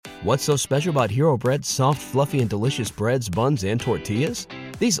What's so special about Hero Bread's soft, fluffy, and delicious breads, buns, and tortillas?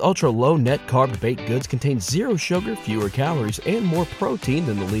 These ultra-low net-carb baked goods contain zero sugar, fewer calories, and more protein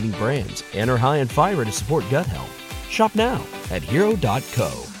than the leading brands, and are high in fiber to support gut health. Shop now at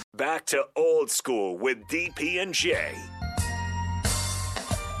Hero.co. Back to Old School with DP and J.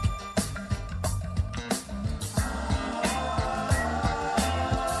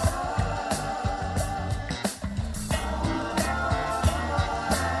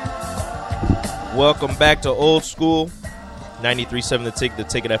 Welcome back to Old School, 93.7 The Ticket,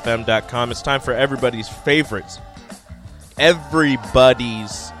 theticketfm.com. It's time for everybody's favorites.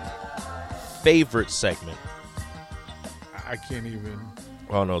 Everybody's favorite segment. I can't even.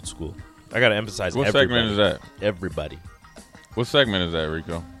 On Old School. I got to emphasize What everybody. segment is that? Everybody. What segment is that,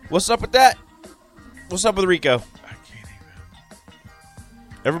 Rico? What's up with that? What's up with Rico? I can't even.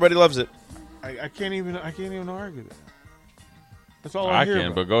 Everybody loves it. I can't even argue that. That's all I hear can,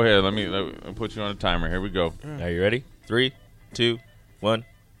 about. but go ahead. Let me put you on a timer. Here we go. Are you ready? 3, 2, 1.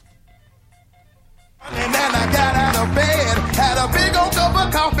 And then I got out of bed, had a big old cup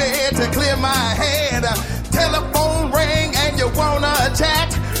of coffee to clear my head. Telephone rang and you wanna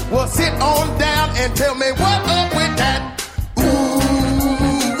chat? Well, sit on down and tell me what up with that.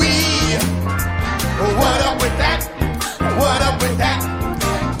 Ooh wee, what up with that? What up with that?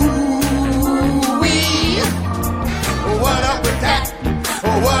 Ooh wee, what up with that?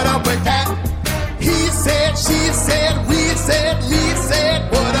 What up with that? He said, she said, we said, me said,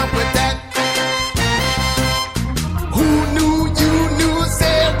 what up with that? Who knew, you knew,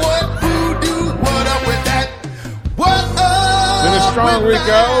 said what, who do, what up with that? What up Finish strong, with Rico.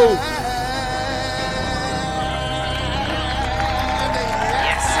 that?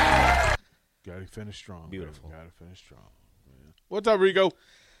 Gotta finish strong. Beautiful. Gotta finish strong. Yeah. What's up, Rico?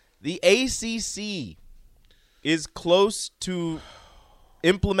 The ACC is close to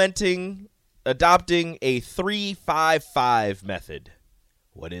adopting a 3-5-5 method.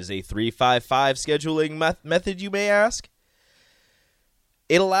 What is a 3-5-5 scheduling method, you may ask?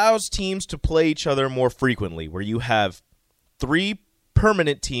 It allows teams to play each other more frequently, where you have 3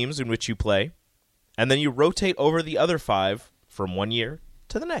 permanent teams in which you play, and then you rotate over the other 5 from one year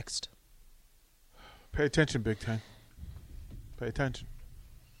to the next. Pay attention, Big Ten. Pay attention.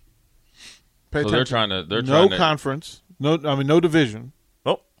 Pay So attention. they're no trying to conference. No division.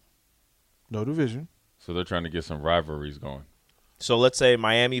 Oh, No division. So they're trying to get some rivalries going. so let's say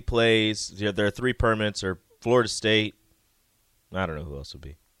Miami plays. There are 3 permanents, or Florida State. I don't know who else would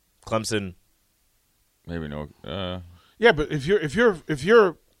be. Clemson. Maybe no. Yeah, but if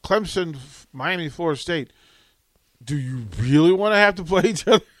you're Clemson, Miami, Florida State, do you really want to have to play each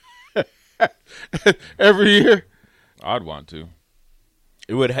other every year? I'd want to.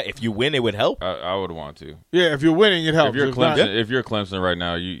 It would if you win, it would help. I would want to. Yeah, if you're winning, it helps. If you're If not- Clemson, if you're Clemson right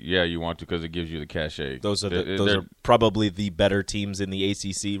now, you want to because it gives you the cachet. Those are They're- are probably the better teams in the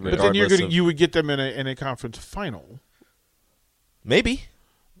ACC. but then Regardless of, you would get them in a conference final, maybe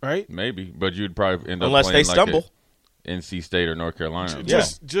right? maybe, but you'd probably end up unless they playing stumble. like a NC State or North Carolina.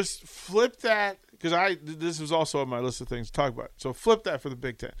 Just flip that, because this was also on my list of things to talk about. So flip that for the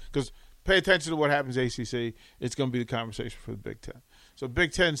Big Ten, because pay attention to what happens ACC. It's going to be the conversation for the Big Ten. So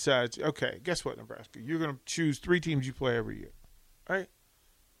Big Ten says, okay, guess what, Nebraska? You're going to choose 3 teams you play every year, right?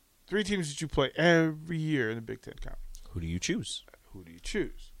 3 teams that you play every year in the Big Ten Conference. Who do you choose? Who do you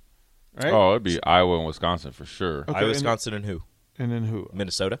choose? Right? Oh, it'd be Iowa and Wisconsin for sure. Okay, Iowa, Wisconsin, and who? And then who?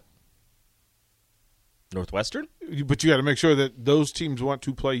 Minnesota, Northwestern. But you got to make sure that those teams want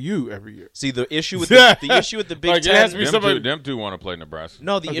to play you every year. See, the issue with the issue with the Big Like, it has to Ten. be somebody- Them two want to play Nebraska.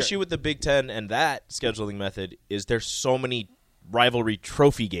 No, the Okay. issue with the Big Ten and that scheduling method is there's so many rivalry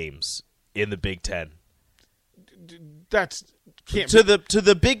trophy games in the Big Ten. That's can't To be.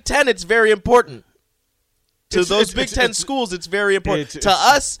 the Big Ten, it's very important. To It's- those it's- Big it's- Ten it's- schools, it's very important. it's- To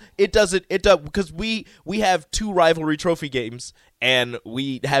it's- us, it doesn't. It does because we have 2 rivalry trophy games, and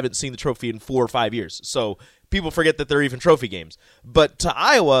we haven't seen the trophy in 4 or 5 years. So people forget that they're even trophy games. But to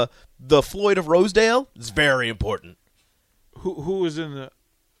Iowa, the Floyd of Rosedale is very important. Who was in the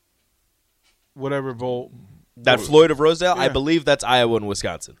whatever bowl? That Floyd of Rosedale, I Yeah. believe that's Iowa and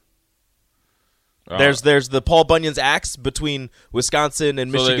Wisconsin. Uh, There's the Paul Bunyan's axe between Wisconsin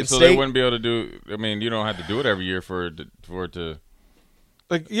and Michigan so State. they wouldn't be able to do. I mean, you don't have to do it every year for it to.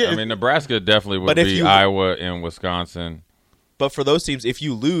 Like, yeah, I mean, Nebraska definitely would But if be you- Iowa and Wisconsin. But for those teams, if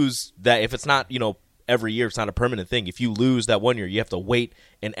you lose that, if it's not every year, it's not a permanent thing. If you lose that one year, you have to wait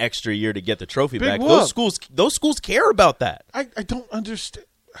an extra year to get the trophy Big back. whoop. Those schools care about that. I don't understand.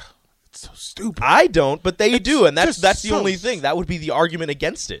 It's so stupid. I don't, but they It's do, and that's just the so only thing. That would be the argument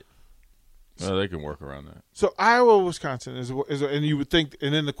against it. Well, they can work around that. So Iowa, Wisconsin is and you would think,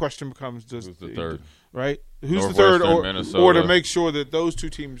 and then the question becomes, Who's the third? Right? Who's the third, Northwestern, or to Minnesota. make sure that those two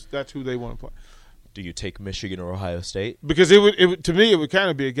teams, that's who they want to play. Do you take Michigan or Ohio State? Because it would to me, it would kind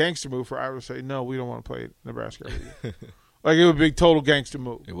of be a gangster move for Iowa to say, no, we don't want to play Nebraska every year. Like, it would be a total gangster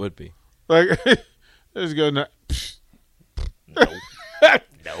move. It would be. Like, let's go. No.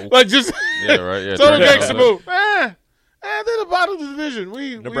 No. Like, just Yeah, right. Yeah, total turn it gangster on. move. They're the bottom of the division.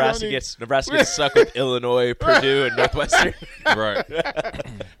 Nebraska we don't need, gets stuck with Illinois, Purdue, and Northwestern. Right.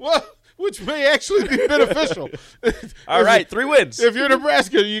 well, which may actually be beneficial. All right, 3 wins. If you're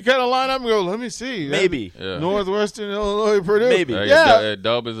Nebraska, you kind of line up and go, let me see. Maybe. Yeah. Northwestern, Illinois, Purdue. Maybe. Hey, Yeah. a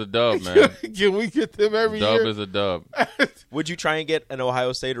dub is a dub, man. Can we get them every Dub year? is a dub. Would you try and get an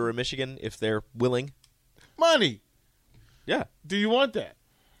Ohio State or a Michigan if they're willing? Money. Yeah. Do you want that?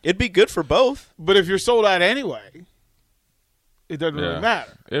 It'd be good for both. But if you're sold out anyway, it doesn't really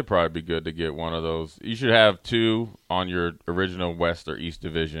matter. It'd probably be good to get one of those. You should have 2 on your original West or East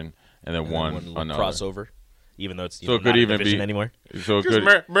division, and then one another. Crossover, even though it's So it not could a even division be anymore. So it Because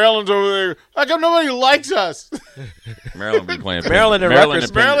could Maryland's over there. How come nobody likes us? Maryland be playing Maryland and Maryland Rutgers.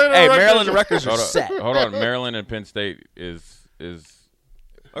 and Penn- Maryland and Hey, Rutgers. Maryland and Rutgers are Hold on, set. hold on. Maryland and Penn State is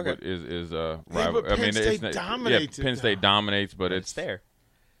Okay. is but Penn State it's dominates it, Penn State though. dominates, but It's it's there.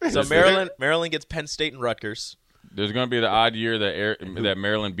 So Maryland gets Penn State and Rutgers. There's going to be the odd year that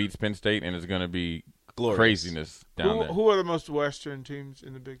Maryland beats Penn State, and it's going to be Glorious. craziness down there. Who are the most Western teams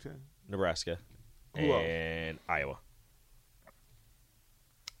in the Big Ten? Nebraska Who else? and Iowa.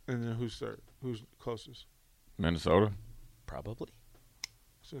 And then who's third? Who's closest? Minnesota. Probably.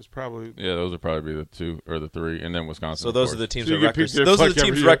 So it's probably Yeah, those would probably be the 2 or the 3, and then Wisconsin. So of those course. are the teams So that you get Rutgers. PJ Those are Fleck the every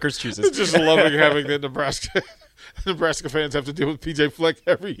teams year. Rutgers chooses. It's just loving having the Nebraska fans have to deal with PJ Fleck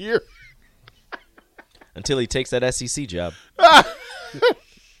every year. Until he takes that SEC job.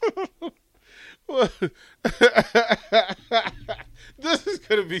 This is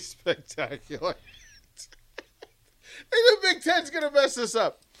going to be spectacular. The Big Ten's going to mess this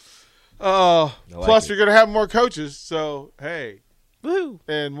up. Oh, like plus it. you're going to have more coaches. So, hey. Woo.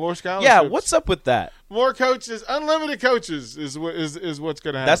 And more scholarships. Yeah, what's up with that? More coaches, unlimited coaches is what's going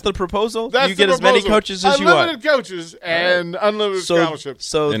to happen. That's the proposal? That's you get the as many proposal. coaches as you want. Unlimited coaches and unlimited scholarships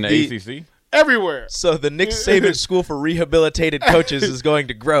So in the the ACC. everywhere. So the Nick Saban School for Rehabilitated Coaches is going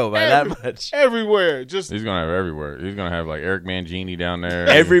to grow by that much. Everywhere. Just He's going to have everywhere. He's going to have like Eric Mangini down there.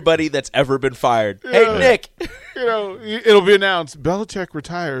 Everybody that's ever been fired. Hey, Nick. it'll be announced Belichick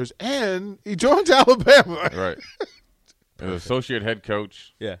retires and he joins Alabama. Right. As associate head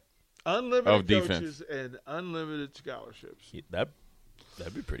coach. Yeah. Unlimited Of defense. coaches and unlimited scholarships. That'd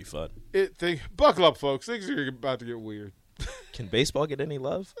be pretty fun. Buckle up, folks. Things are about to get weird. Can baseball get any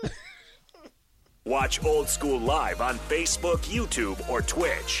love? Watch Old School live on Facebook, YouTube, or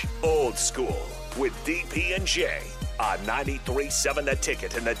Twitch. Old School with DP and J on 93.7 The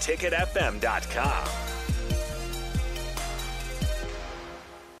Ticket and theticketfm.com.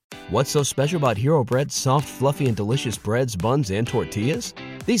 What's so special about Hero Bread's soft, fluffy, and delicious breads, buns, and tortillas?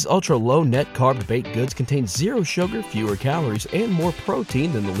 These ultra-low net-carb baked goods contain zero sugar, fewer calories, and more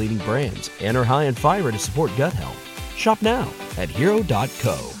protein than the leading brands, and are high in fiber to support gut health. Shop now at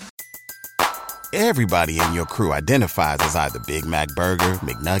Hero.co. Everybody in your crew identifies as either Big Mac Burger,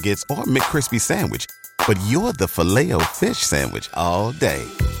 McNuggets, or McCrispy Sandwich. But you're the Filet-O-Fish Sandwich all day.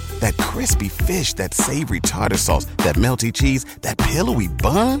 That crispy fish, that savory tartar sauce, that melty cheese, that pillowy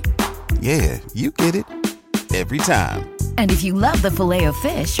bun. Yeah, you get it. Every time. And if you love the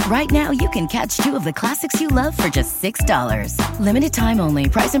Filet-O-Fish, right now you can catch 2 of the classics you love for just $6. Limited time only.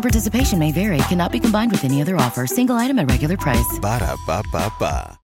 Price and participation may vary. Cannot be combined with any other offer. Single item at regular price. Ba-da-ba-ba-ba.